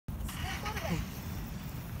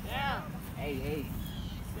Hey.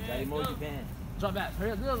 Got emoji fan. Drop back.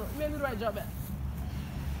 Hurry up. Man, do the right drop back.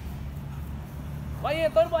 Why you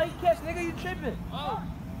ain't throw the ball? He catch, nigga. You tripping. Oh.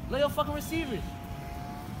 Lay your fucking receivers.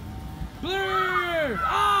 Blur!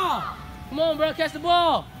 Ah! Come on, bro. Catch the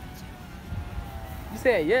ball. You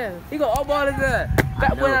saying, yeah. He gonna all ball his ass.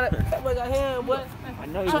 Fat boy got hands, boy. I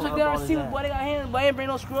know you want to gonna receiver, boy. They got hands, boy. I ain't bring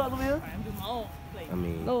no screw up over here. I'm doing my own play. I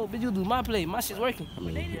mean, no, bitch, you do my play. My shit's working. I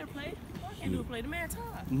mean, they didn't play. I can't do a play. The man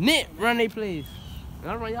tired. Nit run they plays.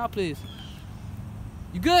 And I run y'all plays.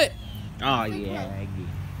 You good? oh yeah.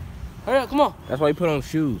 Hurry up, come on. That's why you put on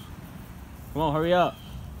shoes. Come on, hurry up.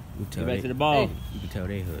 You can tell back to the ball. Hey. You can tell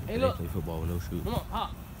they hood. Hey, they look. play football with no shoes. Come on,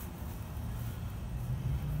 hop.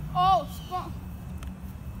 Oh, spunk.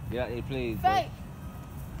 Yeah, they play. Fake.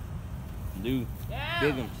 Do. Yeah.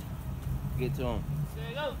 Big 'em. Get to them. There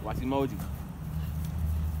you go. Watch emoji.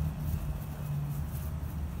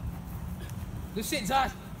 Good shit,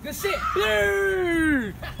 Josh. Good shit.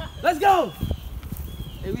 Let's go.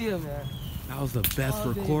 Hey, we here, man. That was the best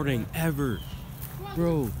All day, recording ever,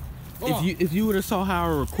 bro. Come on. If you would have saw how I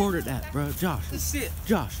recorded that, bro, Josh,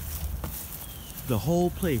 the whole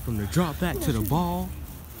play from the drop back to the ball.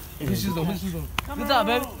 Good shoes on. Good job,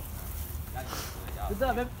 baby. Good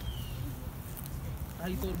job, baby. How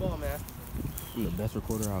you throw the ball, man? I'm the best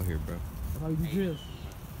recorder out here, bro. That's how you do drills.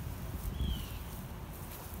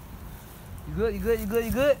 You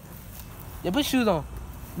good? Yeah, put shoes on.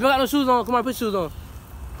 You don't got no shoes on, come on, put shoes on.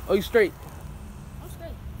 Oh, you straight? I'm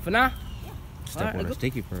straight. For now? Yeah. Step Alright, on a let's go.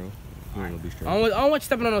 sticky pearl. You ain't gonna be straight. I don't want you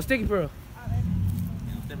stepping on no sticky pearl.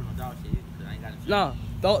 I'm stepping on dog shit because I ain't got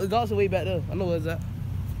Nah, the dogs are way back there. I know where's that.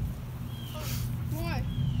 Come on.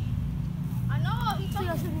 I know. He told me.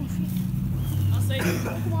 I'll say it.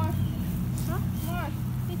 Come on. Huh? Come on.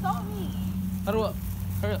 He told me. Huddle up.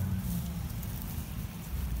 Hurry up.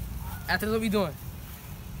 After this, what we doing?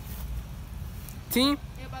 Team?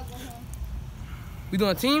 Everybody go home. We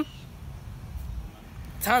doing team?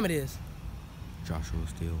 Time it is. Joshua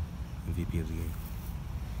Steele, MVP of the game.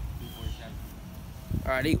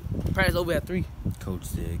 All right, practice over at 3. Coach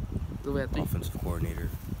Zig, Over at 3. offensive coordinator.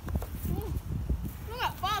 We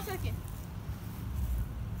got 5 seconds.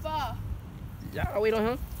 5. Y'all wait on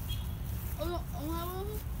him. Oh, you don't have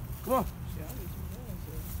one? Come on.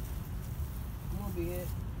 Come on, big head.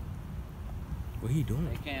 What he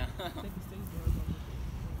doing? Cam.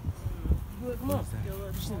 Good, come on.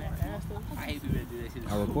 I hate people that do that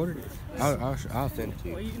shit. I recorded it. I'll send it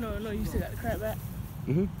to Well, you. you still got the crap back.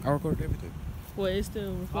 I recorded everything. Well, it's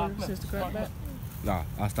still recording since the crap back. Nah,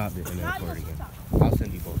 I stopped it and then recorded again. I'll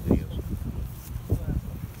send you both videos.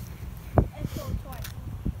 It's so twice.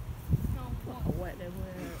 No, I whacked that boy.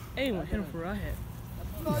 Anyone hit him for I had.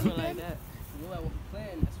 no. Something like that. You know what we're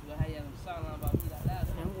playing. That's how you have them silent about me like that.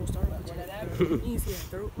 I'm gonna start with that. You ain't see that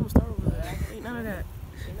throat. I'm gonna start with that. Ain't none of that.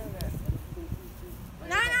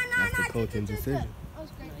 No. That's the coaching decision. That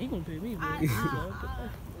was great. He gonna pay me, bro. Next week.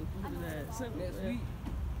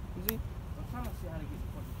 You see? I'm trying to see how to get the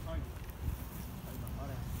fucking target. All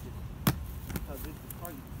that shit. How good the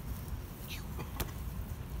target. You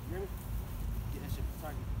hear me? Get that shit for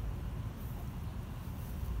target.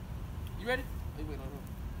 You ready? Wait, on him.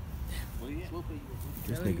 Well, yeah. We'll play you.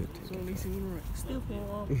 This nigga So when they see me run, still fall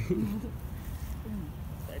off.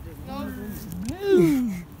 No.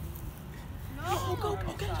 Go.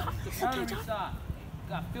 Okay, John.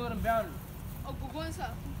 Got field and boundary. Oh, go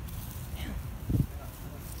inside.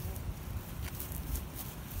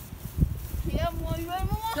 Yeah, boy, you ready,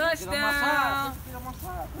 Mama? Touchdown.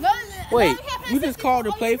 No, Wait, you just called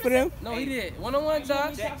to play for them? No, he did. 1-on-1,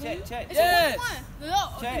 Josh. Check. Yes.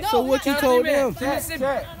 So what you told them?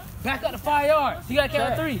 Back up to 5 yards. He got to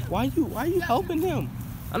count 3. Why you helping him?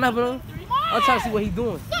 I'm not helping him. I'm trying to see what he's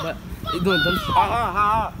doing. But he's doing dumb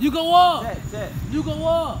shit. You go up. You go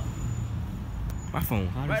up. My phone.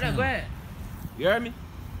 How Right there, go ahead. You heard me?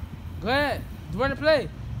 Go ahead. Run the play.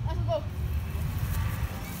 Let's go.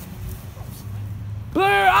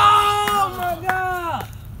 Blur! Oh my God!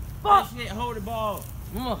 Fuck! Shit, hold the ball.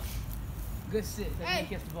 Come on. Good shit. Hey.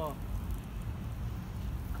 Catch the ball.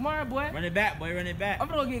 Come on, boy. Run it back, boy. Run it back. I'm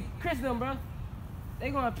gonna go get Chris them, bro. They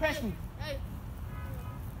gonna press me. Hey.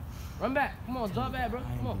 Run back. Come on, drop back, bro.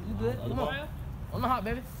 Come on. You good? Come on. On the hop,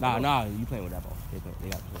 baby. Nah. You playing with that ball. They got to play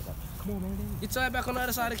with that ball. Come on, man. Get your ass back on the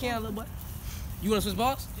other side of the can, little boy. You wanna switch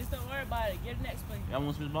balls? Just don't worry about it. Get the next play. Y'all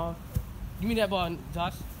want to switch balls? Give me that ball,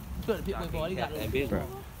 Josh. Put the pitbull ball. He got that big, bro.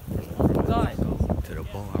 Josh. To the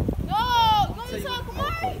ball. No, go inside, come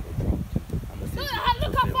on.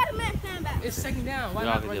 Look how far the man stand back. It's second down. Why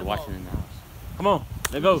Y'all not can run just the watching ball? in the house. Come on,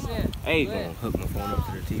 let's go. Yeah. Hey, Go ahead. hook my phone up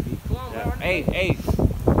to the TV. Come on, bro. Run the Hey.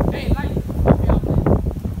 Hey, like. Okay, I'll play.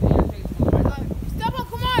 Yeah, take it. Right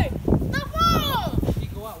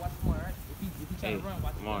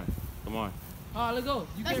on, let's go.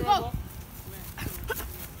 You Let's can't go. run, ball.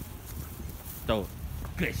 Throw it.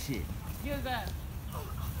 Good shit. Get his ass.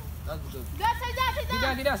 That's good. Dad, take down, take Get down.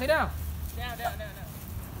 down, get down, sit down. Down.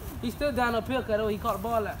 He's still down uphill, cuz he caught the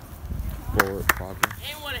ball out. Forward progress. You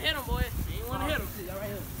ain't want to hit him, boy. You ain't want to hit him. Y'all right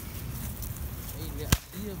here. Hey,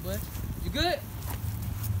 see you, bud. You good?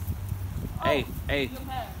 Hey.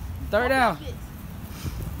 Third down.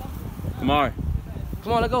 Kamar.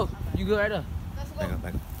 Come on, let's go. You good right there? Let's go.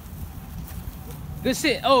 Back up. Good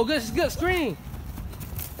shit. Oh, good screen.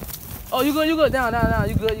 Oh, you good. Down.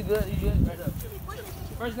 You good. Right there.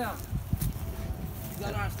 First down. You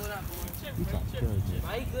gotta learn how to slow down, boy.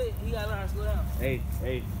 Nah, he good. He gotta learn how to slow down. Hey.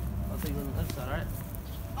 I'll take you on the left side, alright?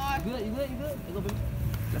 Alright. You good? Let's go, baby.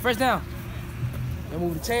 The first down. Now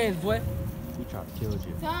move the chains, boy. We tried to kill you.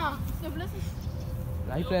 Down. Still blessing.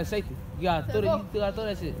 Now he playing safety. You gotta throw that. You still gotta throw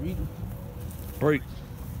that shit. Read. Break.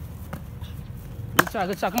 Good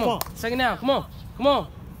shot. Come on. Second down. Come on.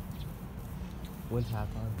 When's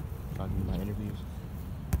halftime? Trying to do my interviews.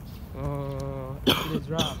 After this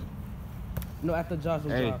drop. No, after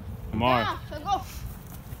Josh's Hey. drop. Kamar. Down. Let's go.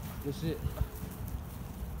 Good shit.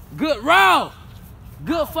 Good route.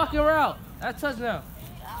 Good fucking route. That's touchdown.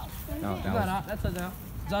 No, You that got was out. That's touchdown.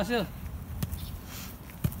 Josh Hill.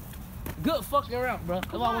 Good fucking route, bro.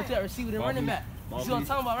 That's why I went to that receiver and running back. You see what I'm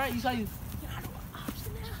talking about, right? You saw you.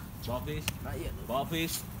 Ball, please. Not yet. Ball,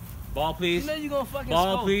 You please. know you're gonna fucking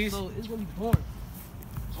Ball, score, please. so it's gonna be boring.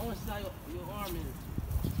 I wanna see how your arm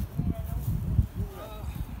is.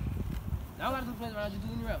 Now I gotta do plays around. Just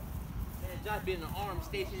do any rep. Man, Josh been in the arm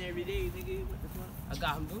station every day, nigga. What the fuck? I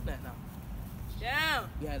got him doing that now. Down.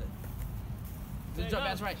 You had it. Good drop.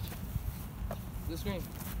 That's right. Good screen.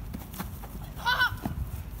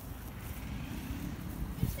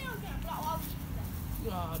 You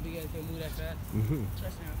know how big ass can't move that fast.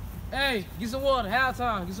 Hey, get some water.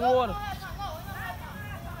 Halftime. Get some water.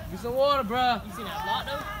 Get some water, bruh. You seen that block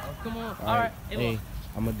though? Oh, come on. All right. Hey, Hey,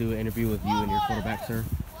 I'm gonna do an interview with you and your quarterback, sir.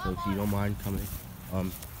 So if you don't mind coming,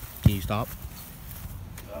 can you stop?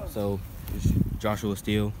 So, it's Joshua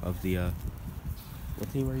Steele of the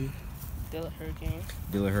what team are you? Dillard Hurricanes.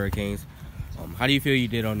 Dillard Hurricanes. How do you feel you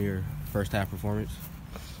did on your first half performance?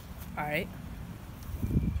 All right.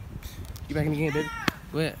 get back in the game, baby.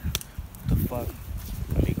 Go ahead. The fuck?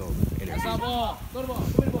 Let me go That's interview. our ball. Go to the ball.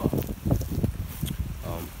 Go to the ball.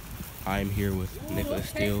 I'm here with Nicholas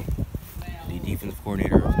Steele, the defensive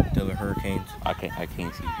coordinator of Dillard Hurricanes. I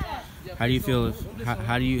can't see. How do you feel?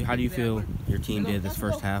 How do you feel your team did this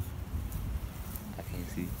first half? I can't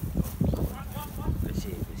see. Good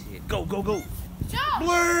shit. Go.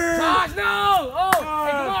 Josh, no! Oh,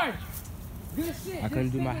 hey, come on. Good shit. I couldn't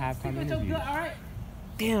do my Stick halftime with your interview. gut, all right?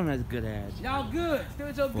 Damn, that's good ass. Y'all good. Still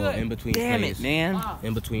with your Well, good. in between Damn plays. it, man. Wow.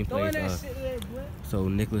 In between Throw in plays. that shit there, boy. So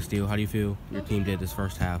Nicholas Steele, how do you feel your team did this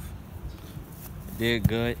first half? Did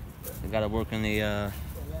good. I gotta work on the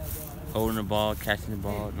holding the ball, catching the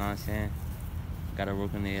ball. You know what I'm saying? Gotta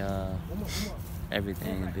work on the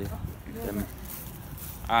everything a bit. You feel me?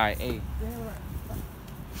 All right, hey.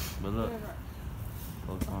 But look,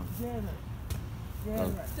 hold on.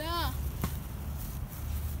 Look. Down.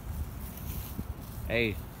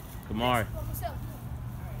 Hey, Kamar.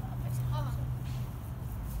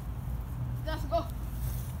 Let's go.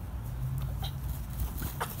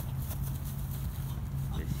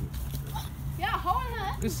 Good shit. Yeah, hold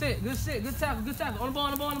on. Good shit. Good tackle. On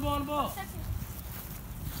the ball.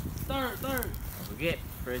 Third. Forget.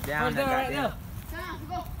 First down. First down right there. Down.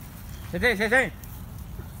 Go. Say.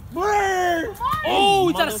 Oh,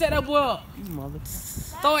 you try to set that boy up. You mother.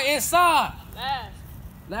 Throw it inside.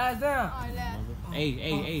 Last down. Alright, lad.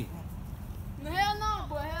 Hey. Hell no,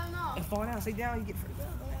 boy. Hell no. And fall down, stay down, you get first down.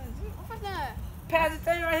 What's that? Pass the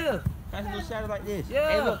thing right here. Pass a little shadow like this. Yeah.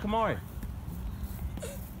 Hey, look, Kamar.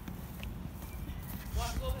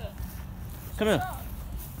 Come here.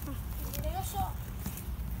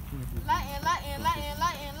 Lighten.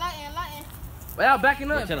 Well, y'all backing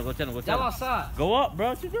Go up. tell him. Y'all outside. Go up, bro.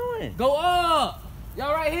 What you doing? Go up.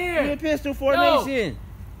 Y'all right You here. in pistol formation.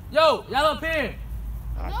 Yo, y'all up here.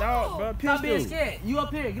 Dog, bro. Pistol. Stop being scared. You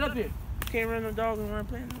up here. Get up here. You can't run no dog and run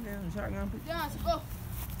playing no damn shotgun. Down, so go.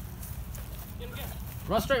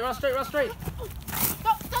 Run straight. Go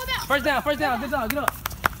down. First down. Good job. Get up.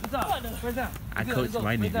 First down. I Good, coached let's go.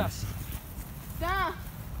 my First down. niggas. Down.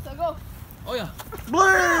 So go. Oh, yeah.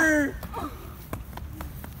 Blur.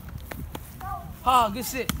 Oh, good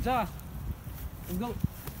shit. Josh. Let's go.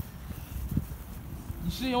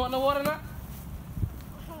 You sure you want no water now?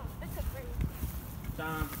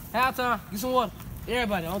 Time. Halftime. Get some water.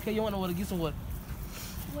 Everybody. I don't care you want no water. Get some water.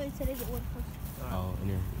 Wait till they get water first.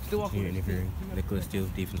 interviewing Nicholas Steele,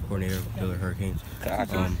 defensive coordinator of Dillard Hurricanes.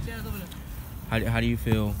 Gotcha. How do you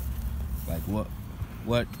feel? Like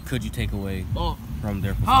what could you take away from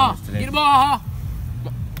their performance today? Get the ball,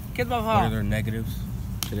 Get the ball, What are their negatives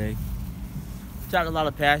today? Talk a lot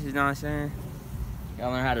of passes, you know what I'm saying?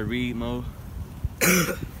 Gotta learn how to read more.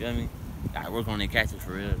 Feel me? Gotta work on their catches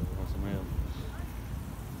for real. On some real.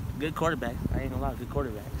 Good quarterbacks. I ain't gonna lie, good quarterbacks.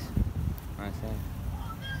 You know what I'm saying?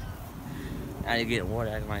 Now they get water,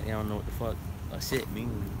 acting like they don't know what the fuck a sit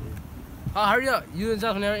means. Oh, hurry up. You and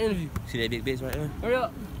Johnson have an interview. See that big bitch right there? Hurry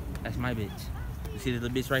up. That's my bitch. You see the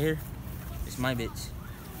little bitch right here? It's my bitch.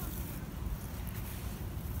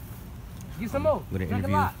 Get some more. We're gonna Drink a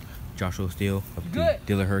interview lot. Joshua Steele of the Good.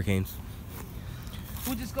 Dillard Hurricanes.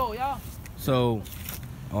 Who just go, y'all? So,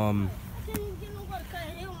 I can't even get nobody cut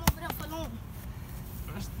him over there for long.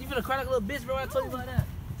 You finna cry like a little bitch, bro. I told you about that.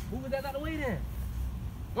 Move that out of the way then.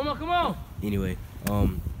 Mama, come on. anyway, We'll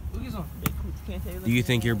get some. do you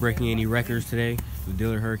think you're breaking any records today with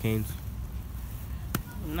Dillard Hurricanes?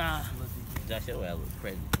 Nah. Josh, your ass look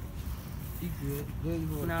crazy. You good.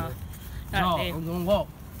 Good. Nah. Jog, I'm gonna walk.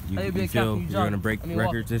 You, Hey, you big feel Captain, you you're gonna jog. break I mean, walk.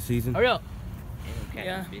 records this season? Hurry up.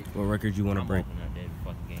 Yeah. What records you want to break?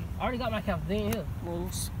 I already got my captain. They ain't here.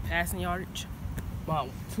 Moves, passing yardage. Wow,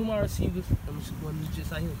 2 more receivers. I'm just going to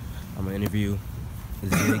just like him. I'm gonna interview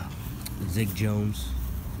Zig Jones,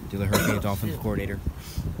 Dillard Hurricanes offensive coordinator.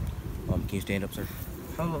 Can you stand up, sir?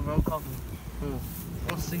 Hold up, bro. I'm coughing.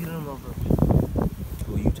 I'm sick of them, bro.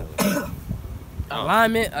 Who are you telling?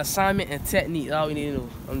 Alignment, assignment, and technique. That's all we need to know.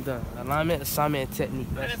 I'm done. Alignment, assignment, and technique.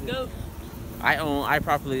 Let's go. I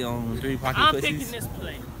properly own 3 pocket I'm pussies. picking this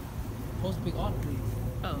play. Supposed to pick all the plays.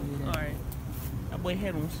 Oh, alright. That boy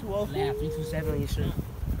head on swole. Laugh, 327 on your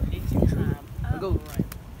shirt. Go. Right.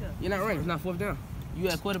 You're not running. It's not 4th down. You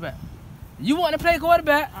at quarterback. You want to play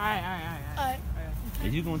quarterback? Alright.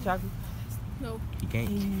 Is you gonna tackle? No, You can't.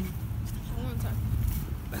 I want to.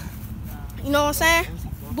 You know what I'm saying?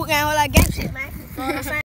 Book ain't all that gang shit, man. You know what I'm saying?